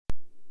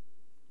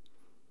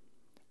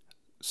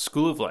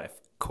School of Life,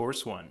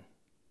 Course 1,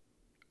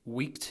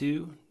 Week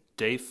 2,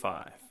 Day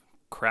 5,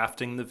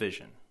 Crafting the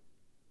Vision.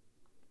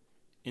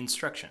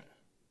 Instruction.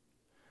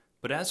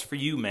 But as for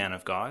you, man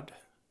of God,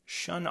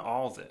 shun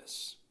all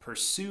this.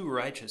 Pursue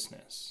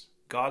righteousness,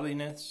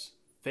 godliness,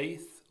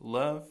 faith,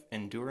 love,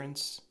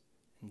 endurance,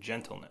 and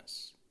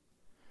gentleness.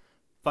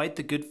 Fight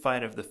the good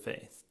fight of the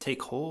faith.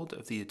 Take hold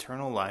of the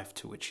eternal life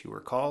to which you were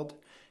called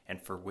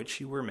and for which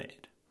you were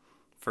made.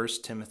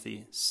 1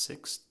 Timothy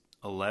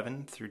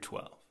 6:11 through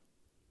 12.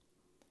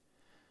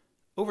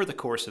 Over the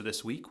course of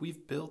this week,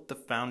 we've built the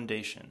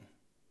foundation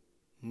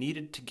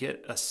needed to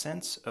get a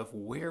sense of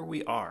where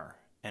we are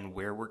and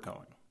where we're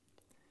going.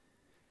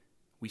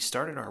 We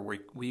started our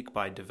week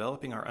by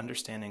developing our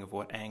understanding of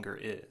what anger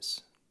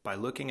is. By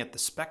looking at the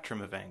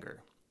spectrum of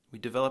anger, we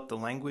developed the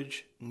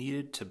language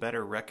needed to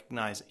better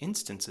recognize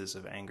instances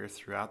of anger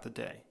throughout the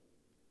day.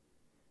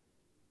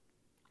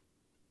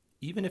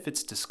 Even if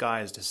it's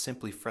disguised as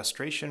simply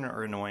frustration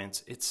or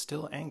annoyance, it's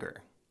still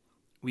anger.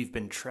 We've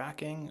been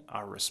tracking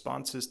our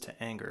responses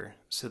to anger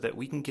so that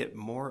we can get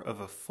more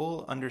of a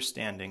full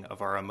understanding of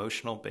our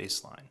emotional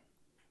baseline.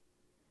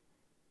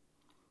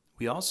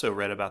 We also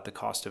read about the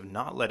cost of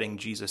not letting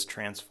Jesus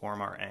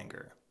transform our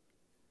anger.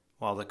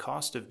 While the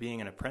cost of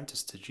being an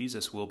apprentice to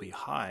Jesus will be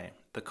high,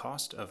 the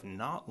cost of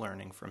not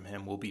learning from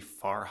him will be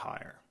far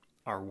higher.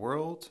 Our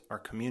world, our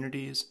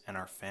communities, and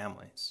our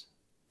families.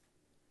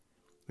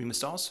 We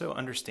must also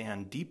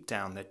understand deep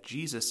down that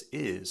Jesus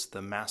is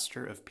the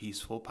master of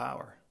peaceful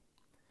power.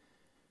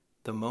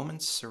 The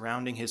moments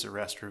surrounding his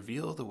arrest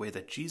reveal the way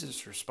that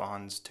Jesus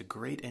responds to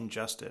great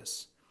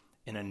injustice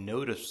in a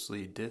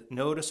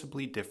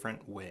noticeably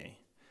different way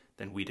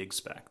than we'd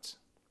expect.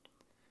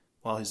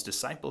 While his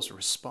disciples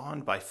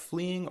respond by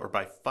fleeing or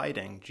by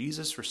fighting,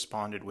 Jesus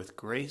responded with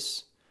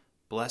grace,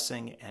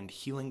 blessing, and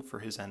healing for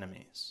his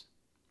enemies.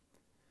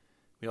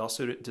 We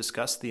also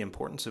discussed the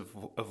importance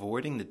of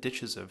avoiding the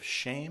ditches of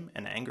shame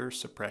and anger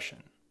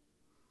suppression.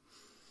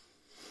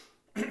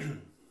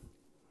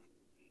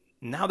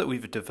 Now that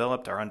we've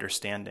developed our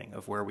understanding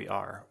of where we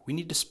are, we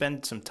need to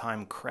spend some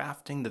time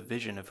crafting the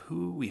vision of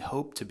who we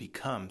hope to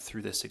become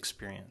through this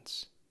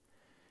experience.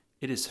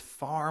 It is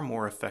far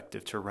more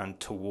effective to run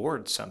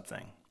toward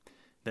something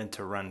than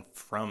to run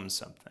from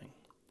something.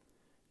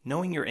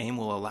 Knowing your aim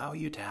will allow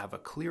you to have a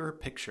clearer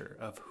picture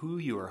of who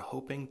you are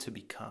hoping to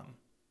become.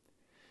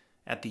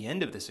 At the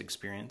end of this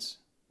experience,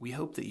 we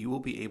hope that you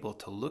will be able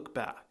to look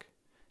back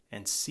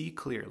and see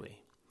clearly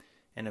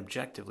and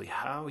objectively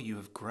how you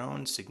have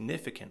grown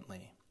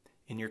significantly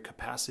in your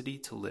capacity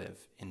to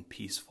live in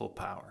peaceful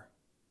power.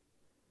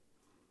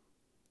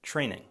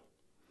 Training.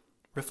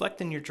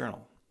 Reflect in your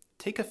journal.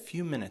 Take a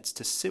few minutes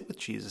to sit with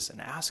Jesus and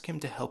ask him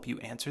to help you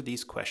answer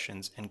these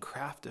questions and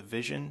craft a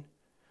vision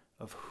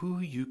of who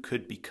you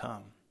could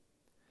become.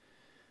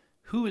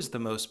 Who is the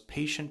most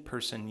patient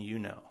person you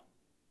know?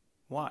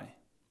 Why?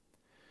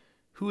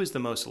 Who is the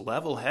most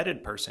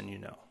level-headed person you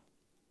know?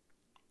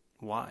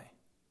 Why?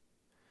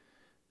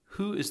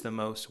 Who is the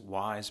most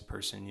wise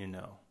person you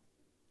know?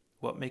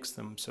 What makes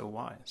them so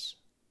wise?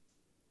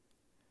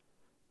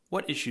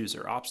 What issues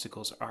or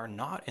obstacles are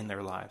not in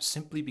their lives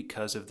simply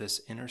because of this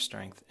inner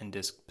strength and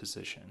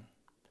disposition?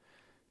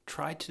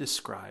 Try to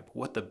describe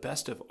what the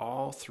best of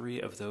all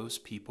three of those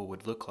people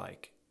would look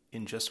like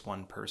in just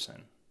one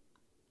person.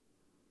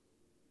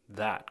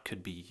 That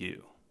could be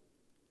you.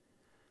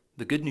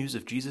 The good news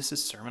of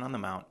Jesus' Sermon on the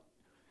Mount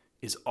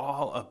is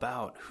all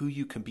about who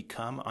you can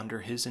become under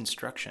his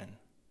instruction.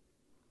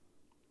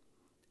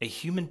 A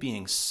human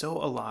being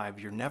so alive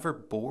you're never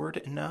bored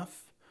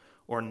enough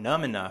or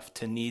numb enough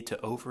to need to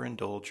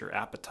overindulge your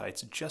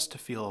appetites just to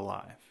feel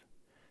alive.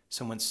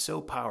 Someone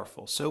so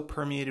powerful, so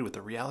permeated with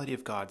the reality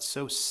of God,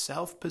 so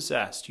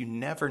self-possessed you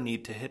never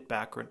need to hit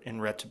back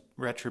in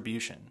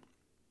retribution.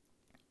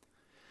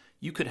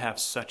 You could have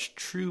such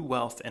true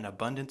wealth and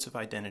abundance of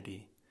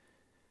identity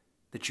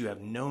that you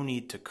have no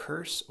need to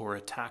curse or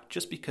attack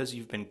just because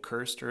you've been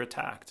cursed or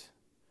attacked.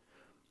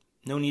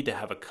 No need to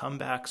have a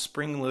comeback,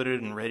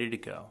 spring-loaded and ready to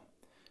go.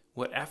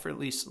 What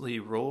effortlessly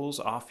rolls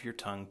off your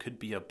tongue could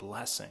be a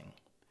blessing.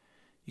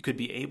 You could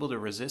be able to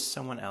resist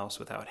someone else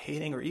without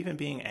hating or even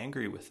being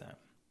angry with them.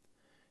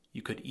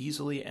 You could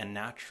easily and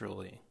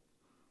naturally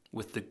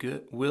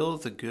will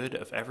the good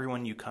of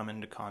everyone you come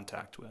into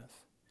contact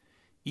with,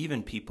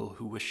 even people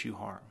who wish you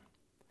harm.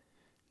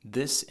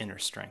 This inner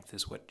strength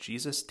is what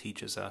Jesus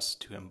teaches us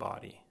to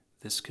embody.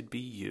 This could be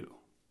you.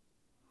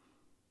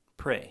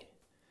 Pray.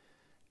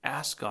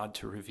 Ask God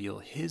to reveal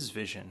his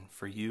vision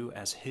for you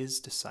as his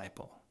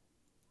disciple.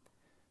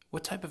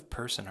 What type of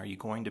person are you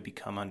going to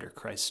become under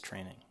Christ's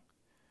training?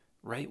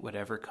 Write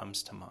whatever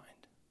comes to mind.